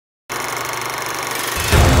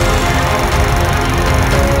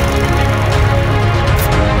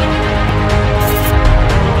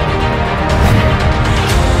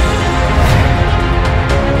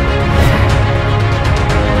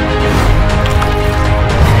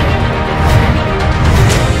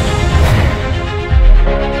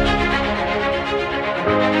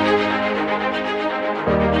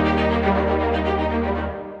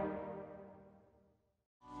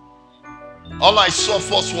All I saw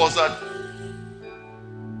first was that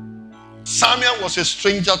Samuel was a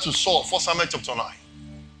stranger to Saul. 1 Samuel chapter 9.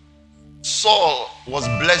 Saul was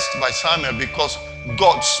blessed by Samuel because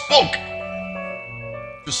God spoke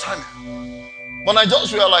to Samuel. But I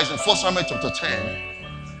just realized in 1 Samuel chapter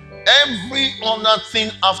 10, every other thing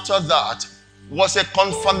after that was a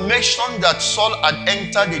confirmation that Saul had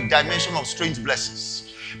entered the dimension of strange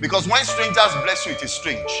blessings. Because when strangers bless you, it is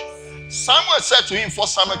strange. Samuel said to him, 1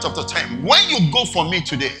 Samuel chapter 10, when you go for me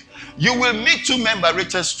today, you will meet two men by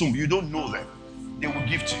Rachel's tomb. You don't know them. They will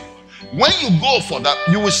give to you. When you go for that,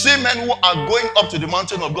 you will see men who are going up to the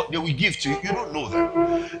mountain of God. They will give to you. You don't know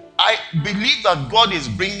them. I believe that God is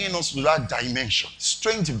bringing us to that dimension.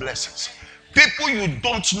 Strange blessings. People you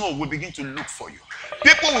don't know will begin to look for you.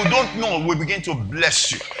 People who don't know will begin to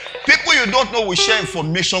bless you. People you don't know will share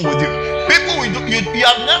information with you. People you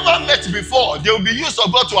have never met before, they will be used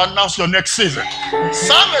of God to announce your next season.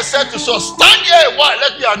 Samuel said to Saul, stand here a while,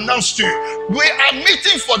 let me announce to you. We are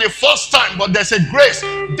meeting for the first time, but there's a grace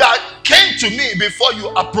that came to me before you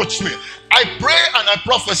approached me. I pray and I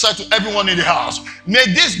prophesy to everyone in the house. May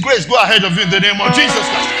this grace go ahead of you in the name of Jesus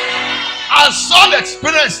Christ. As Saul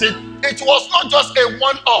experienced it, it was not just a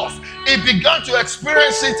one-off. He began to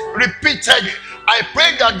experience it repeatedly. I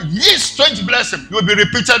pray that this strange blessing will be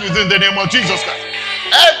repeated within the name of Jesus Christ.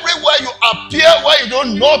 Everywhere you appear, where you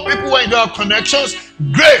don't know people, where you don't have connections,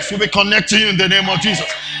 grace will be connecting you in the name of Jesus.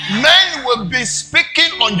 Men will be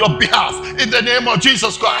speaking on your behalf in the name of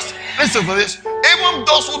Jesus Christ. Listen to this. Even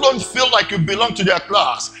those who don't feel like you belong to their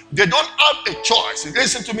class, they don't have a choice.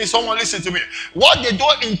 Listen to me, someone listen to me. What they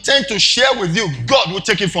don't intend to share with you, God will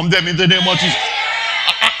take it from them in the name of Jesus.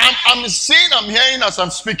 I'm hearing as I'm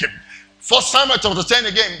speaking. 1 Samuel chapter 10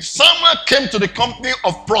 again. Samuel came to the company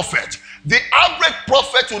of prophets. The average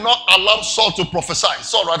prophet will not allow Saul to prophesy.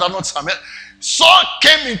 Saul rather, not Samuel. Saul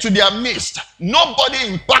came into their midst. Nobody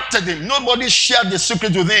impacted him. Nobody shared the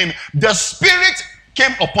secret with him. The Spirit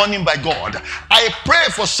came upon him by God. I pray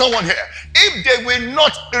for someone here. If they will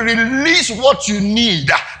not release what you need,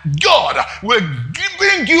 God will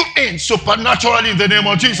bring you in supernaturally in the name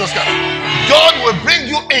of Jesus Christ. God will bring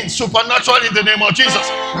you in supernaturally in the name of Jesus.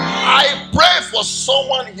 I pray for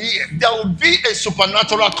someone here. There will be a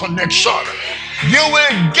supernatural connection. You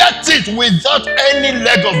will get it without any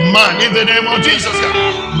leg of man in the name of Jesus Christ.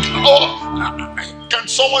 Oh, can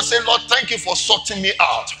someone say, Lord, thank you for sorting me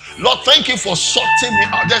out. Lord, thank you for sorting me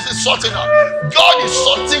out. There's a sorting out. God is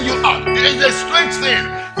sorting you out. It is a strange thing.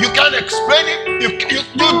 You can't explain it. You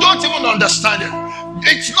don't even understand it.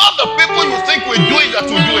 It's not the people you think will do it that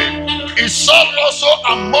will do it. Is Saul also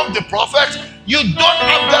among the prophets? You don't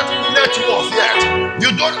have that net worth yet.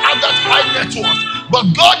 You don't have that high net worth.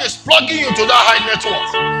 But God is plugging you to that high net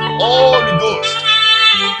worth. Holy Ghost.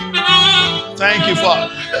 Thank you,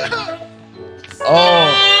 Father.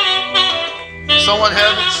 Oh. Someone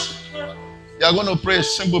hear this? You are going to pray a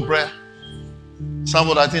simple prayer.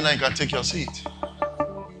 Someone, I think I can take your seat.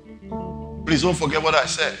 Please don't forget what I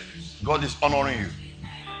said. God is honoring you.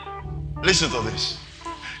 Listen to this.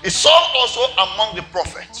 Is Saul also among the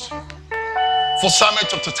prophets? For Samuel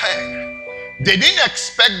chapter 10. They didn't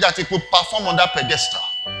expect that he could perform on that pedestal.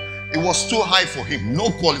 It was too high for him. No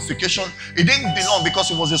qualification. It didn't belong because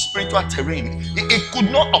it was a spiritual terrain. It could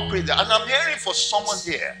not operate there. And I'm hearing for someone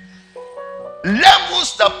here.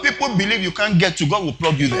 Levels that people believe you can't get to, God will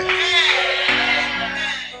plug you there.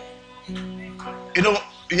 You know,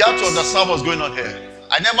 you have to understand what's going on here.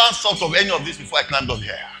 I never thought of any of this before I climbed on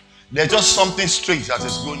here. There's just something strange that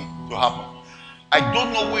is going to happen. I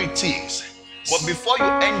don't know who it is, but before you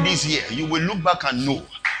end this year, you will look back and know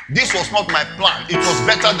this was not my plan. It was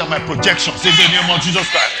better than my projections in the name of Jesus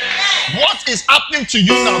Christ. What is happening to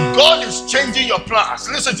you now? God is changing your plans.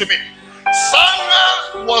 Listen to me.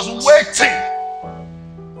 Samuel was waiting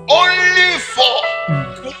only for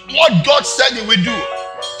what God said he would do.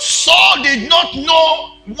 Saul did not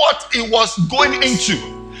know what he was going into.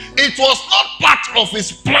 It was not part of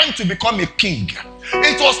his plan to become a king.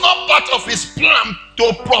 It was not part of his plan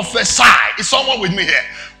to prophesy. Is someone with me here?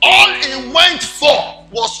 All he went for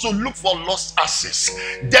was to look for lost asses.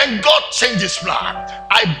 Then God changed his plan.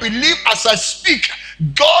 I believe as I speak,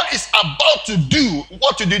 God is about to do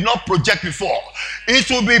what you did not project before. It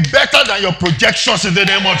will be better than your projections in the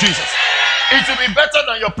name of Jesus. It will be better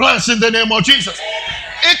than your plans in the name of Jesus.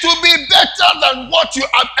 It will be better than what you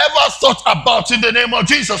have ever thought about in the name of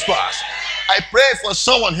Jesus Christ. I pray for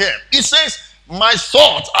someone here. He says, my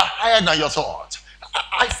thoughts are higher than your thoughts.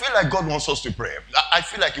 I feel like God wants us to pray. I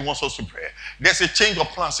feel like He wants us to pray. There's a change of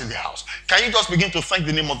plans in the house. Can you just begin to thank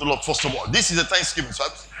the name of the Lord first of all? This is a Thanksgiving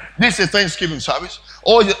service. This is a Thanksgiving service.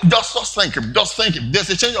 Or just thank Him. Just thank Him. There's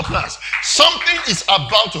a change of plans. Something is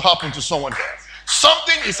about to happen to someone there.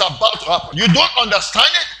 Something is about to happen. You don't understand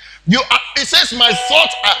it. It says, my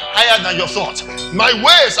thoughts are higher than your thoughts. My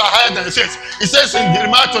ways are higher than your thoughts. It says in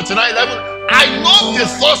Jeremiah 29:11, I know the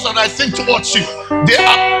thoughts that I think towards you. They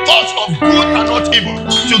are thoughts of good and not evil,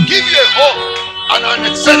 to give you a hope and an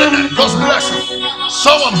excellent end. Just bless Him.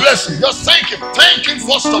 Someone bless Him. Just thank Him. Thank Him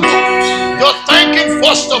first of all. Just thank Him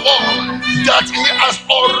first of all that He has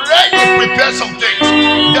already prepared some things,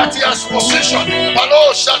 that He has positioned.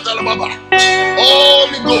 Hello, Shatalababa.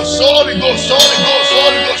 Holy Ghost, Holy Ghost, Holy Ghost,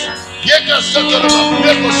 Holy Ghost. Yeka Shatalababa,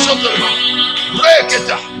 Neko Shatalababa. Break it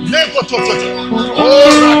up. Neko Totota. Oh,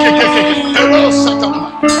 Rakekeke. Hello,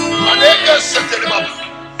 Shatalababa. Maneka Shatalababa.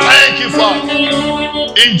 Thank you, Father.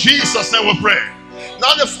 In Jesus' name we pray.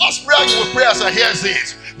 Now the first prayer you will pray as I hear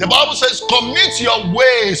this. The Bible says, commit your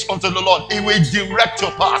ways unto the Lord. He will direct your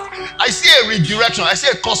path. I see a redirection. I see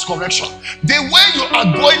a course correction. The way you are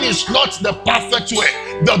going is not the perfect way.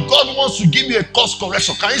 The God wants to give you a course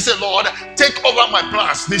correction. Can you say, Lord, take over my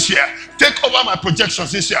plans this year. Take over my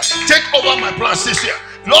projections this year. Take over my plans this year.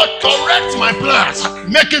 Lord, correct my plans.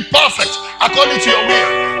 Make it perfect according to your will.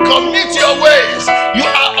 Commit your ways. You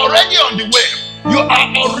are already on the way. You are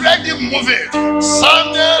already moving.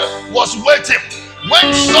 Samuel was waiting.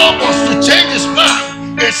 When Saul was to change his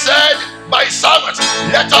plan, he said, by Sabbath,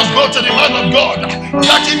 let us go to the man of God,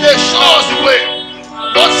 that He may show us the way.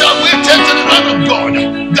 What shall we take to the man of God,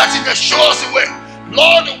 that He may show us the way?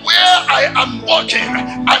 Lord, where I am walking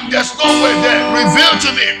and there's no way there, reveal to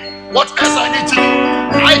me what else I need to do.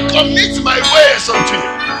 I commit my ways unto you.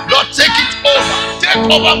 Lord, take it over. Take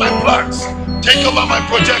over my plans. Take over my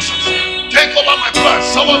projections. Take over my plans.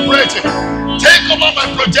 Someone pray to Him. Take over my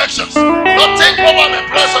projections. Lord, take over my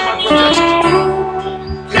plans and my projections.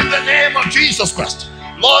 In the name of Jesus Christ.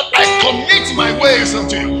 Lord, I commit my ways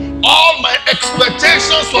unto you. All my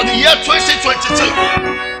expectations for the year 2022.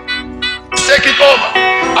 Take it over.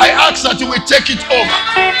 I ask that you will take it over.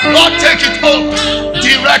 Lord, take it over.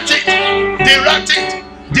 Direct it. Direct it.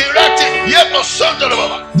 Direct it.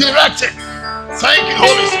 Direct it. Thank you,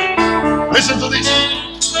 Holy Spirit. Listen to this.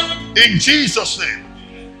 In Jesus' name.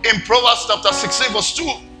 In Proverbs chapter 16 verse 2,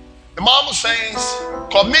 the Bible says,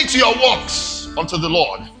 commit your works unto the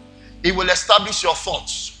Lord. He will establish your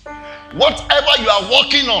thoughts. Whatever you are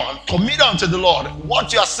working on, commit unto the Lord.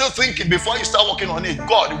 What you are still thinking before you start working on it,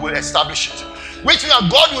 God will establish it. Which means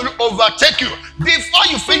God will overtake you. Before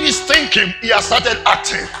you finish thinking, He has started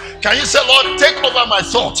acting. Can you say, Lord, take over my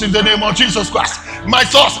thoughts in the name of Jesus Christ? My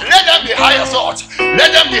thoughts, let them be higher thoughts. Let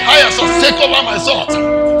them be higher thoughts. Take over my thoughts.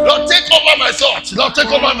 Lord, take over my thoughts. Lord, take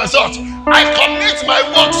over my thoughts. I commit my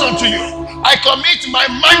works unto you. I commit my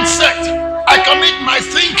mindset. I commit my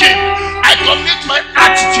thinking. I commit my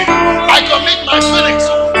attitude. I commit my feelings.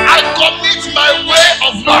 I commit my way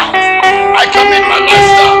of life. I commit my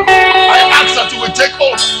lifestyle. I ask that you will take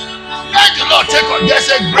over. Let the Lord take over. There's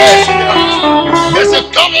a grace in the house. There's a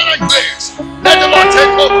covenant grace. Let the Lord take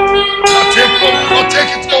over. Lord, take over. Lord,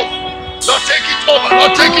 take it over. Lord, take it over.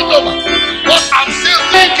 Lord, take it over. Lord, I'm still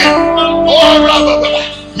thinking. Oh, Rabba.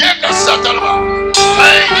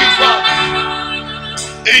 Thank you, Father.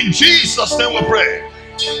 In Jesus' name we pray.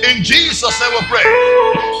 In Jesus' name we pray.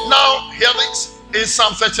 Now, hear this. In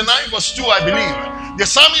Psalm 39 verse 2, I believe. The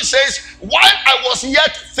psalmist says, while I was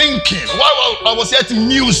yet thinking, while I was yet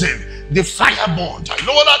musing, the fire burned. You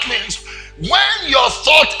know what that means? When your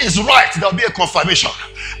thought is right, there'll be a confirmation.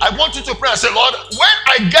 I want you to pray and say, Lord, when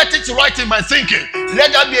I get it right in my thinking,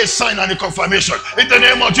 let that be a sign and a confirmation in the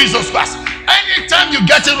name of Jesus Christ. Anytime you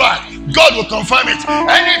get it right, God will confirm it.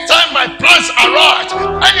 Anytime my plans are right,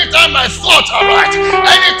 anytime my thoughts are right,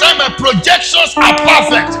 anytime my projections are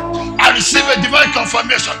perfect, I receive a divine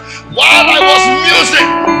confirmation. While I was musing,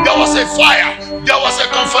 there was a fire, there was a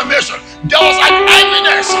confirmation, there was an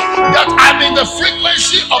evidence that I'm in the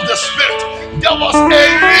frequency of the Spirit. There was a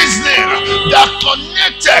reasoning that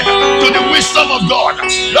connected to the wisdom of God.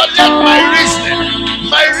 Lord, let my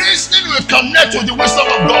reasoning will connect to the wisdom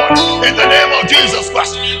of God in the name of Jesus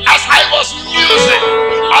Christ. As I was musing,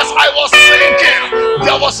 as I was thinking,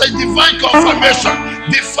 there was a divine confirmation.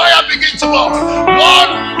 The fire began to burn. Lord,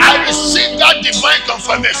 I received that divine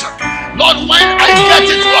confirmation. Lord, when I get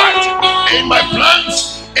it right in my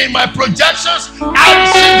plans, in my projections, I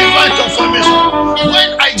receive divine confirmation.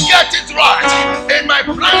 When I get it right in my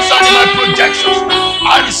plans and in my projections,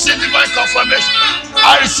 I receive divine confirmation.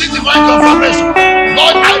 I receive divine confirmation.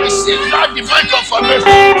 Lord, I receive that divine confirmation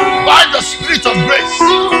by the Spirit of grace.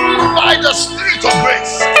 By the Spirit of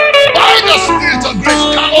grace. By the Spirit of grace.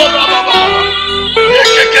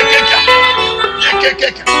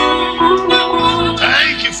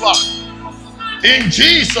 Thank you, Father. In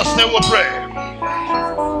Jesus' name we pray.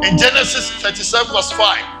 In Genesis 37 verse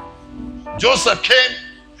 5, Joseph came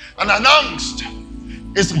and announced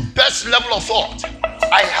his best level of thought.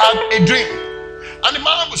 I had a dream. And the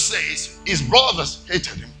Bible says his brothers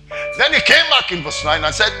hated him. Then he came back in verse 9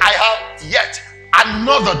 and said, I have yet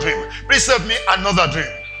another dream. Please help me, another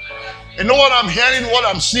dream. You know what I'm hearing, what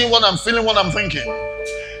I'm seeing, what I'm feeling, what I'm thinking?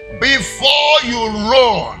 Before you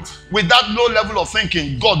run with that low level of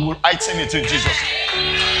thinking, God will heighten it in Jesus.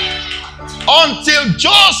 Until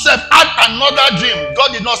Joseph had another dream,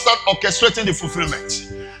 God did not start orchestrating the fulfillment.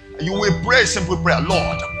 You will pray a simple prayer.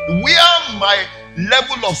 Lord, where my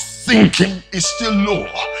level of thinking is still low,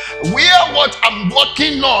 where what I'm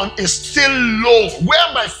working on is still low,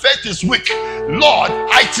 where my faith is weak, Lord,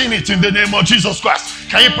 heighten it in the name of Jesus Christ.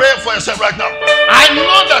 Can you pray for yourself right now?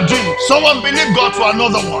 Another dream. Someone believe God for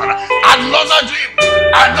another one. Another dream.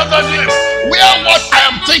 Another dream. Where what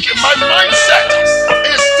I am thinking, my mindset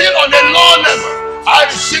is still on a low level. I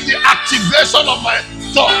receive the activation of my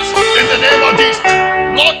thoughts in the name of Jesus.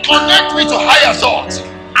 Lord, connect me to higher thoughts.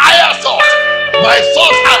 Higher thoughts. My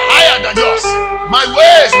thoughts are higher than yours. My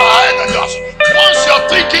ways are higher than yours. Once your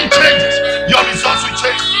thinking changes, your results will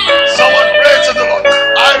change. Someone pray to the Lord.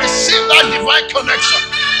 I receive that divine connection.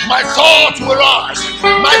 My thoughts will rise.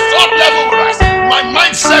 My thought level will rise. My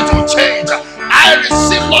mindset will change. I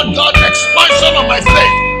receive, Lord God, expansion of my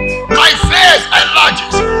faith. My faith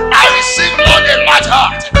enlarges. I receive, Lord, a large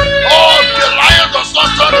heart. Oh, the lion does not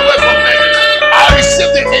turn away from me. I receive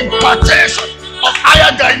the impartation of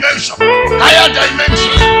higher dimensions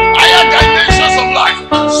of life.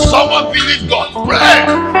 Someone believe God. Pray.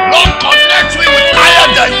 Lord, connect me with higher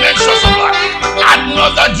dimensions of life.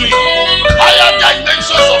 Another dream. Higher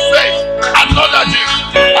dimensions of faith. Another dream.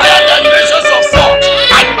 Higher dimensions of thought.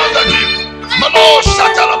 Another dream. Mano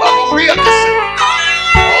Satalababu Riakese.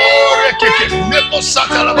 Oh, Rekeke. Nepo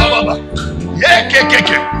Satalababa.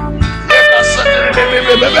 Yekeke. Yeka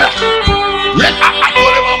Satalababa. Yeka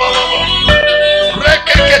Akoni Mama.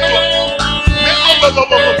 Rekeketo. Nepo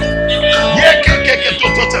Baba. Yekeketo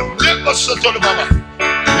totem. Nepo Satolababa.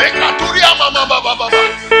 Nekaturia Mama Baba.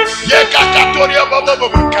 Yekakatoria Baba.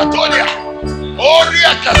 Katoria.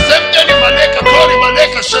 Oria Kazemde ni Maneka Tori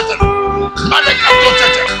Maneka Shetel. Maneka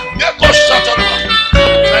Totete. Neko Satalababa.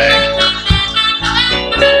 Thank you.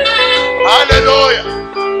 Hallelujah.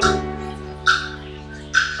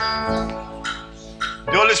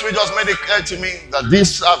 The Holy Spirit just made it clear to me that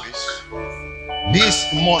this service, this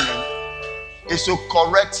morning, is to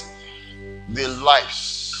correct the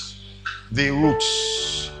lives, the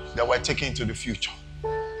roots that we're taking into the future.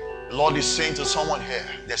 The Lord is saying to someone here,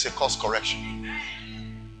 there's a course correction.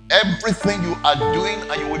 Everything you are doing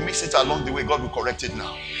and you will miss it along the way, God will correct it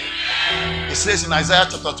now. It says in Isaiah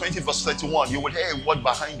chapter 20 verse 31, you will hear a word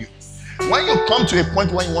behind you. When you come to a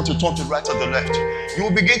point when you want to turn to the right or the left, you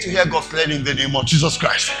will begin to hear God clearly in the name of Jesus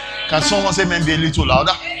Christ. Can someone say amen, be a little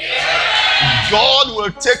louder? God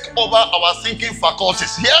will take over our thinking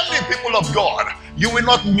faculties. Hear me, people of God. You will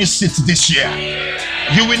not miss it this year.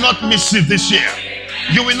 You will not miss it this year.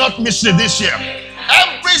 You will not miss it this year.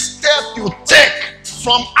 Every step you take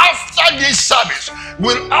from after this service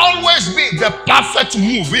will always be the perfect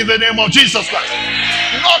move in the name of Jesus Christ.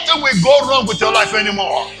 Nothing will go wrong with your life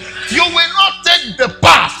anymore. You will not take the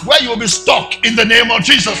path where you will be stuck in the name of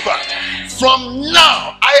Jesus Christ. From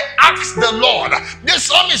now, I ask the Lord. This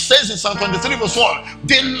psalmist says in Psalm 23 verse 1,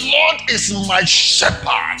 the Lord is my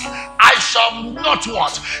shepherd. I shall not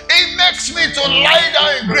want. He makes me to lie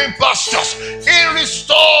down in green pastures. He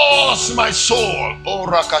restores my soul. Oh,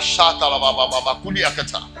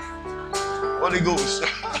 Holy Ghost.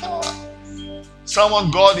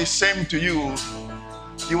 Someone, God is saying to you,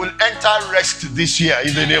 you will enter rest this year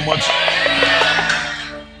in the name of Jesus.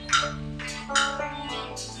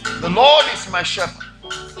 The Lord is my shepherd.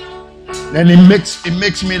 Then He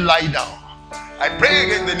makes me lie down. I pray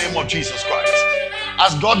again in the name of Jesus Christ.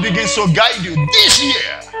 As God begins to guide you this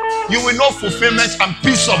year, you will know fulfillment and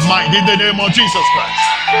peace of mind in the name of Jesus Christ.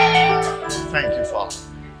 Thank you, Father.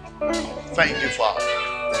 Thank you, Father.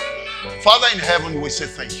 Father in heaven, we say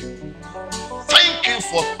thank you. Thank you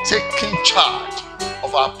for taking charge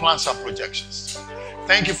of our plans and projections.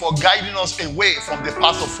 Thank you for guiding us away from the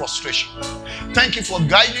path of frustration. Thank you for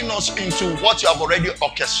guiding us into what you have already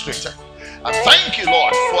orchestrated. And thank you,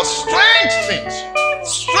 Lord, for strange things,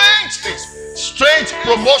 strange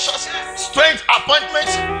promotions, strange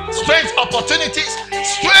appointments, strange opportunities,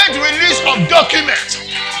 strange release of documents.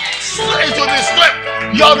 It will be strange.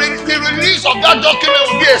 The release of that document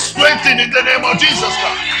will be a strange thing in the name of Jesus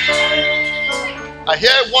Christ. I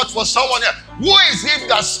hear what for someone here. Who is it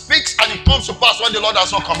that speaks and it comes to pass when the Lord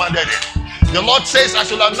has not commanded it? The Lord says, I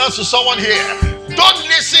should announce to someone here, don't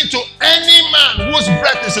listen to any man whose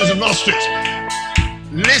breath is in his nostrils.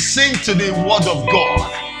 Listen to the word of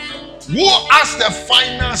God. Who has the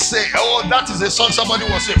final say? Oh, that is a song somebody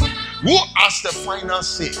was saying. Who has the final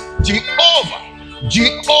say? Jehovah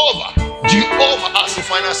has the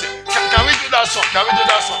final say. Can we do that song? Can we do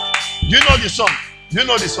that song? You know the song. You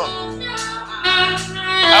know the song.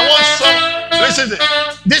 I want some. Listen,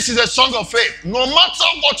 this is a song of faith. No matter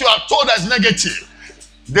what you are told as negative,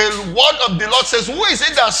 the word of the Lord says, who is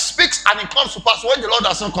it that speaks and it comes to pass when the Lord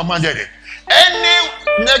has not commanded it? Any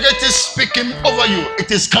negative speaking over you,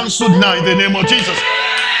 it is cancelled now in the name of Jesus.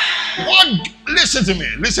 Listen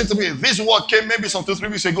to me. This word came maybe some 2-3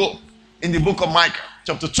 weeks ago in the book of Micah,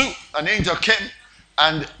 chapter 2. An angel came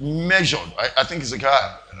and measured, I think it's a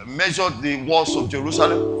guy, measured the walls of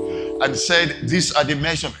Jerusalem and said, these are the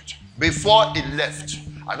measurements. Before he left,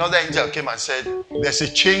 another angel came and said, there's a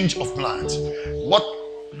change of plans. What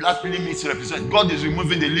that limits represent? God is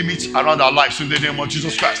removing the limits around our lives in the name of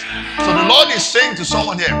Jesus Christ. So the Lord is saying to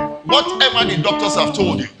someone here, whatever the doctors have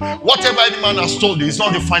told you, whatever any man has told you, is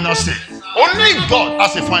not the final say. Only God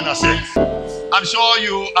has the final say. I'm sure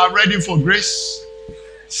you are ready for grace.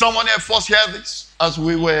 Someone here first heard this. As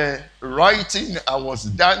we were writing, I was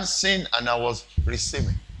dancing and I was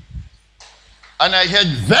receiving. And I heard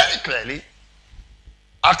very clearly,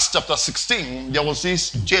 Acts chapter 16, there was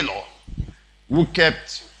this jailer who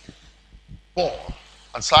kept Paul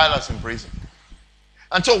and Silas in prison.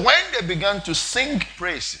 And so when they began to sing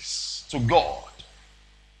praises to God,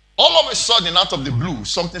 all of a sudden, out of the blue,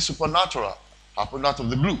 something supernatural happened out of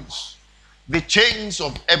the blues. The chains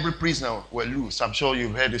of every prisoner were loose. I'm sure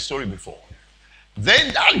you've heard the story before.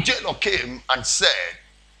 Then that jailer came and said,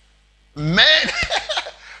 man,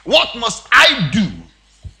 what must I do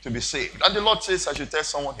to be saved? And the Lord says, I should tell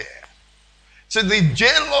someone here. So the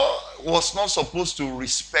jailer was not supposed to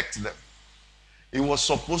respect them. He was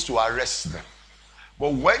supposed to arrest them.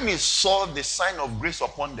 But when he saw the sign of grace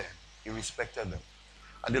upon them, he respected them.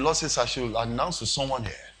 And the Lord says, I should announce to someone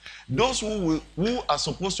here, those who are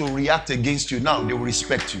supposed to react against you now, they will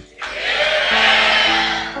respect you.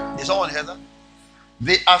 Did someone hear that?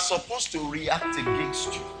 They are supposed to react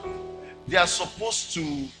against you. They are supposed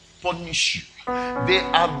to punish you. They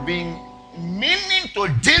have been meaning to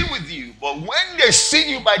deal with you, but when they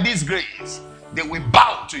see you by this grace, they will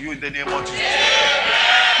bow to you in the name of Jesus.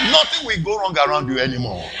 Nothing will go wrong around you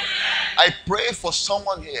anymore. I pray for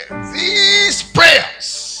someone here. These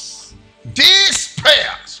prayers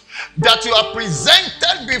that you are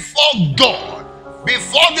presented before God,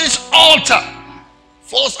 before this altar.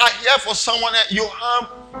 First, I hear for someone here, you have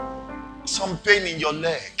some pain in your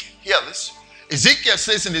leg. Hear this. Ezekiel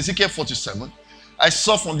says in Ezekiel 47, I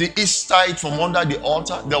saw from the east side, from under the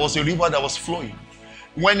altar, there was a river that was flowing.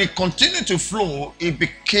 When it continued to flow, it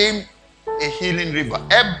became a healing river.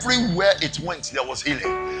 Everywhere it went, there was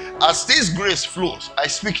healing. As this grace flows, I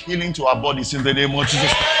speak healing to our bodies in the name of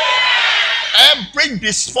Jesus. Every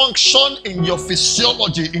dysfunction in your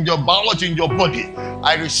physiology, in your biology, in your body,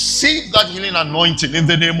 I receive that healing anointing in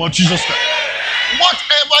the name of Jesus Christ.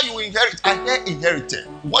 Whatever you inherit, I hear inherited.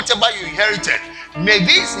 Whatever you inherited, may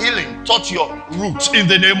this healing touch your roots in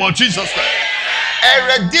the name of Jesus Christ.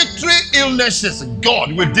 Hereditary illnesses,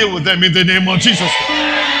 God will deal with them in the name of Jesus Christ.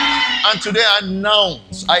 And today I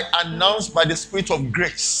announce by the Spirit of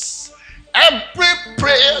grace, every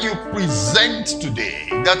prayer you present today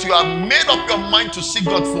that you have made up your mind to seek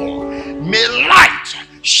God for, may light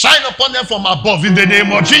shine upon them from above in the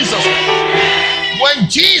name of Jesus. When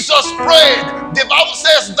Jesus prayed, the Bible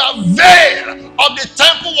says the veil of the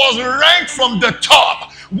temple was rent from the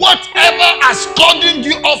top. Whatever has cordoned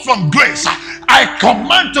you off from grace, I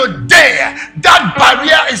command today that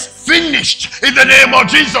barrier is finished in the name of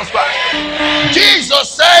Jesus Christ. Jesus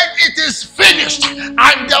said it is finished,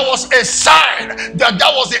 and there was a sign that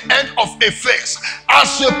was the end of a phase.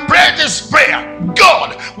 As you pray this prayer,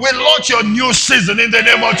 God will launch your new season in the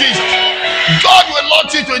name of Jesus. God will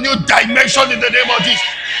launch you to a new dimension in the name of Jesus.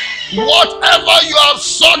 Whatever you have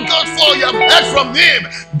sought God for, you have heard from Him,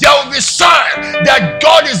 there will be sign that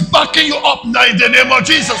God is backing you up now in the name of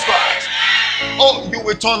Jesus Christ. Oh, you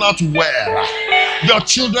will turn out well. Your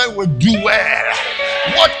children will do well.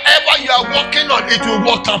 Whatever you are working on, it will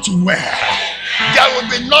work out well. There will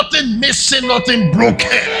be nothing missing, nothing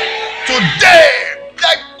broken. Today,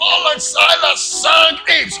 let Paul and Silas sang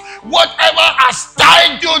hymns. Whatever has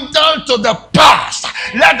tied you down to the past,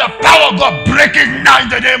 let the power of God break it now in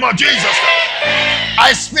the name of Jesus.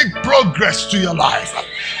 I speak progress to your life.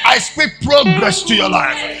 I speak progress to your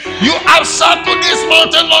life. You have circled this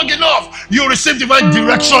mountain long enough. You receive divine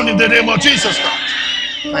direction in the name of Jesus Christ.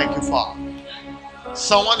 Thank you, Father.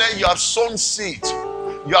 Someone there, you have sown seed.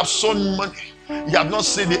 You have sown money. You have not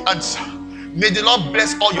seen the answer. May the Lord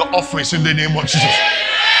bless all your offerings in the name of Jesus.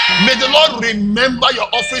 May the Lord remember your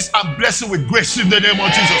offerings and bless you with grace in the name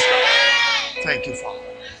of Jesus. Thank you, Father.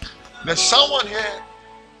 There's someone here.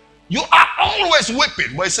 You are always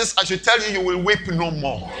weeping, but it says, I should tell you, you will weep no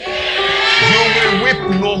more. You will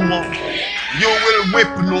weep no more. You will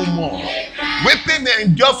weep no more. Weeping may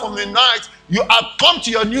endure from the night. You have come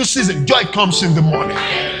to your new season. Joy comes in the morning.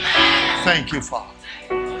 Thank you, Father.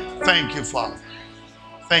 Thank you, Father.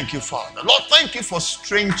 Thank you, Father. Lord, thank you for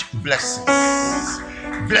strange blessings.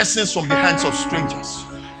 Blessings from the hands of strangers.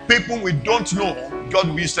 People we don't know, God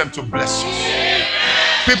will use them to bless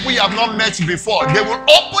us. People you have not met before, they will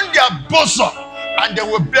open their bosom and they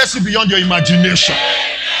will bless you beyond your imagination.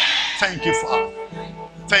 Thank you, Father.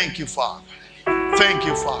 Thank you, Father. Thank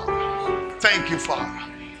you, Father. Thank you, Father.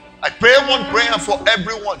 I pray one prayer for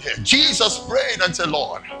everyone here. Jesus prayed and said,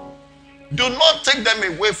 Lord, do not take them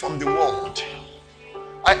away from the world.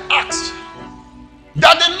 I asked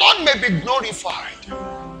that the Lord may be glorified.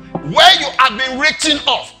 Where you have been written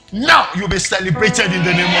off, now you'll be celebrated in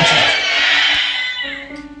the name of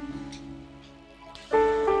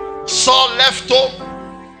Jesus. Saul left home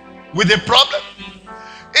with a problem.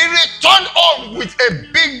 He returned home with a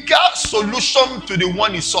bigger solution to the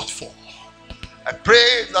one he sought for. I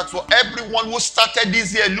pray that for everyone who started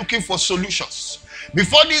this year looking for solutions,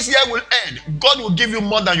 before this year will end, God will give you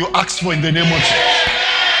more than you asked for in the name of Jesus.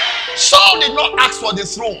 Saul did not ask for the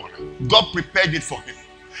throne. God prepared it for him.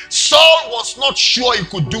 Saul was not sure he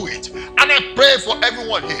could do it. And I pray for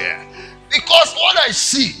everyone here, because what I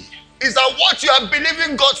see is that what you are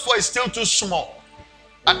believing God for is still too small.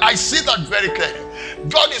 And I see that very clearly.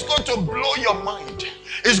 God is going to blow your mind.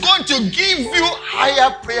 He's going to give you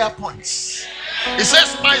higher prayer points. He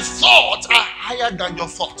says, my thoughts are higher than your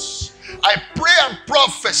thoughts. I pray and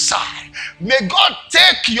prophesy. May God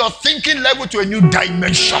take your thinking level to a new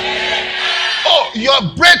dimension. Oh,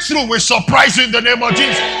 your breakthrough will surprise you in the name of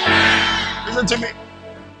Jesus. Listen to me.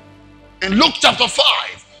 In Luke chapter 5,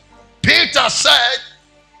 Peter said,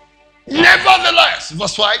 nevertheless,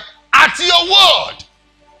 verse 5, at your word,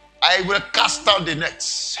 I will cast out the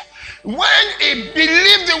nets. When he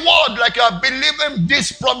believed the word like you are believing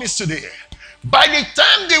this promise today, by the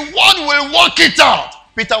time the word will work it out,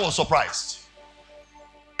 Peter was surprised.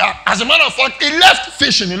 As a matter of fact, he left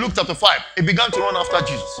fishing in Luke chapter 5. He began to run after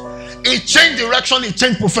Jesus. He changed direction, he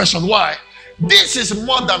changed profession. Why? This is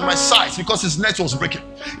more than my size, because his net was breaking.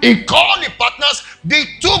 He called the partners. The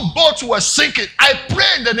two boats were sinking. I pray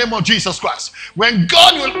in the name of Jesus Christ, when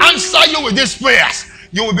God will answer you with these prayers,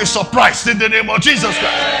 you will be surprised in the name of Jesus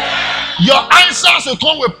Christ. Your answers will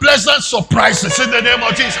come with pleasant surprises in the name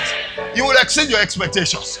of Jesus. You will exceed your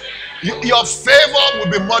expectations. Your favor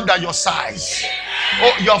will be more than your size.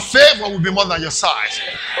 Oh, your favor will be more than your size.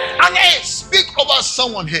 And I speak over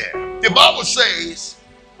someone here. The Bible says,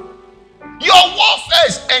 your warfare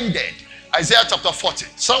is ended. Isaiah chapter 40.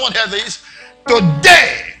 Someone hear this?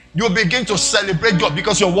 Today, you begin to celebrate God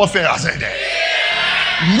because your warfare has ended.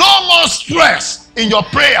 No more stress in your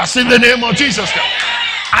prayers in the name of Jesus Christ.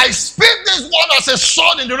 I speak this word as a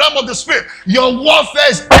sword in the realm of the spirit. Your warfare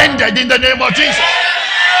is ended in the name of Jesus.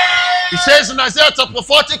 It says in Isaiah chapter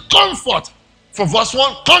 40, comfort. For verse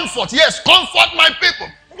 1, comfort. Yes, comfort my people.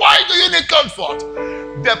 Why do you need comfort?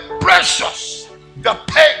 The pressures, the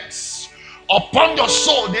pains upon your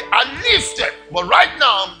soul, they are lifted. But right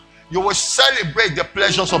now, you will celebrate the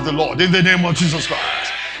pleasures of the Lord in the name of Jesus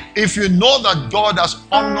Christ. If you know that God has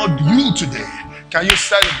honored you today, can you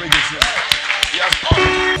celebrate this year? He has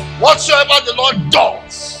done. Whatsoever the Lord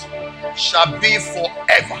does shall be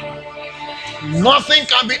forever. Nothing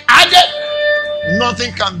can be added,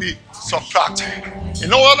 nothing can be subtracted. You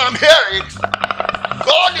know what I'm hearing?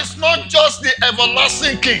 God is not just the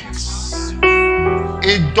everlasting kings.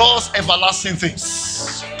 He does everlasting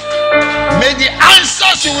things. May the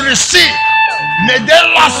answers you will receive, may they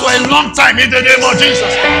last for a long time in the name of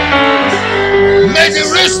Jesus. May the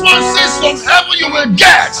responses from heaven you will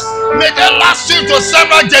get, may they last you to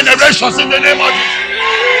several generations in the name of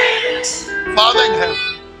Jesus. Father in heaven,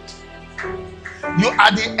 you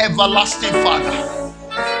are the everlasting Father,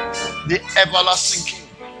 the everlasting King.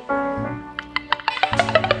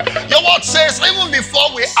 Your word says, even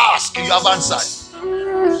before we ask, you have answered.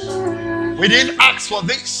 We didn't ask for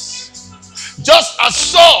this. Just as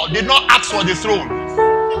Saul did not ask for the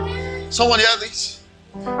throne. Someone hear this?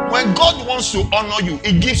 When God wants to honor you,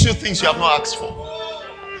 He gives you things you have not asked for.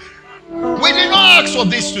 We did not ask for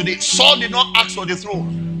this today. Saul did not ask for the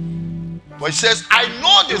throne. But he says, I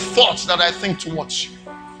know the thoughts that I think towards you.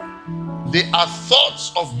 They are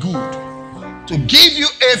thoughts of good, to give you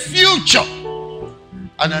a future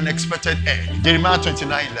and an expected end. Jeremiah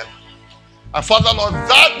 29:11. And Father, Lord,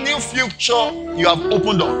 that new future you have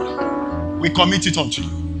opened up, we commit it unto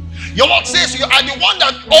you. Your word says you are the one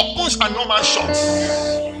that opens and no man shuts.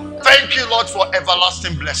 Thank you, Lord, for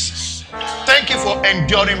everlasting blessings. Thank you for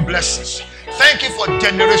enduring blessings. Thank you for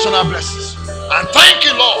generational blessings. And thank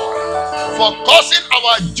you, Lord, for causing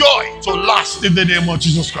our joy to last in the name of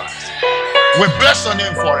Jesus Christ. We bless your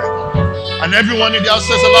name forever. And everyone in the house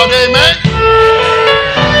says aloud, amen.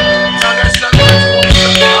 Now let's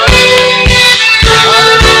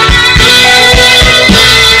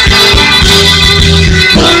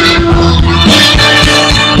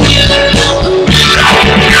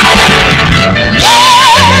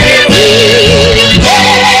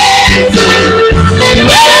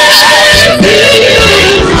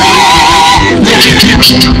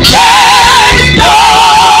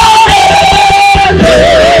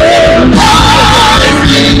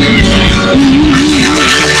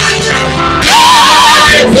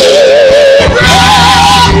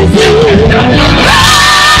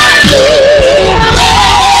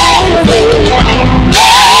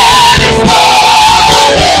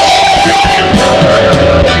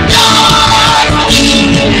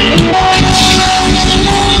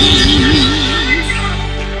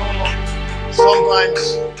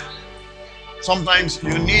Sometimes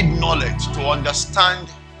you need knowledge to understand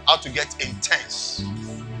how to get intense.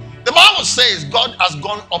 The Bible says God has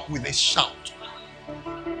gone up with a shout.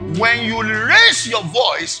 When you raise your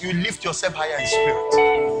voice, you lift yourself higher in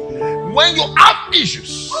spirit. When you have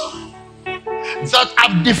issues that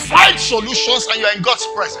have defied solutions and you are in God's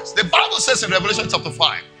presence, the Bible says in Revelation chapter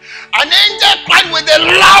 5, an angel cried with a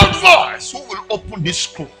loud voice, who will open this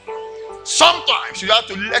scroll? Sometimes you have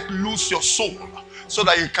to let loose your soul so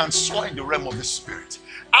that you can soar in the realm of the spirit.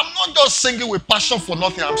 I'm not just singing with passion for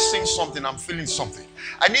nothing. I'm saying something. I'm feeling something.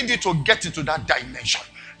 I need you to get into that dimension.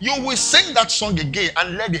 You will sing that song again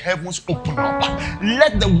and let the heavens open up.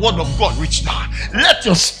 Let the word of God reach down. Let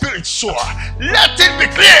your spirit soar. Let it be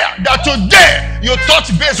clear that today you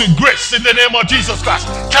touch base with grace in the name of Jesus Christ.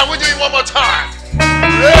 Can we do it one more time?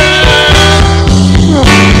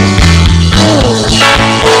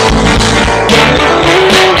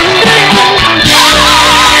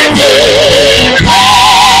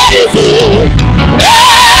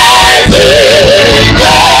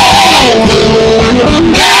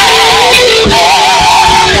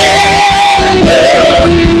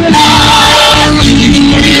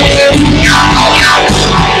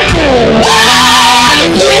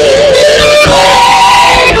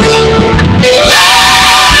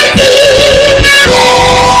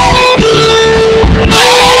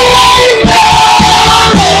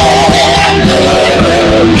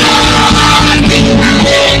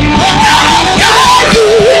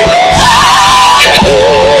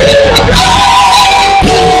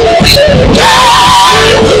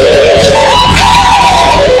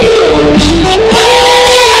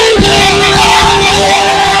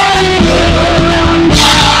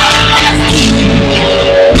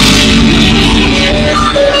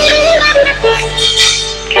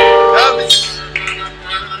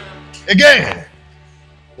 Again,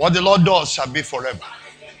 what the Lord does shall be forever.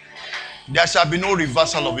 There shall be no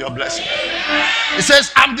reversal of your blessing. It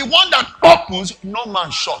says, I'm the one that opens, no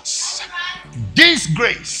man shuts. This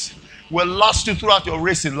grace will last you throughout your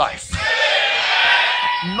race in life.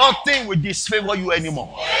 Nothing will disfavor you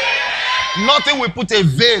anymore. Nothing will put a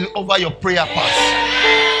veil over your prayer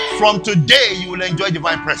path. From today, you will enjoy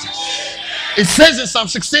divine presence. It says in Psalm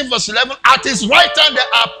 16 verse 11, at his right hand there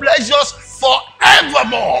are pleasures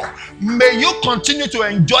forevermore. May you continue to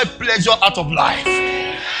enjoy pleasure out of life.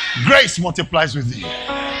 Grace multiplies with you.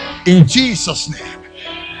 In Jesus' name.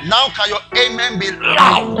 Now can your amen be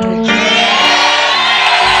loud?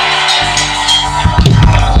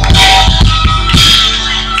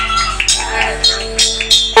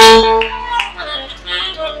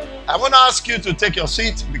 I want to ask you to take your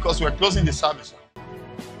seat because we're closing the service now.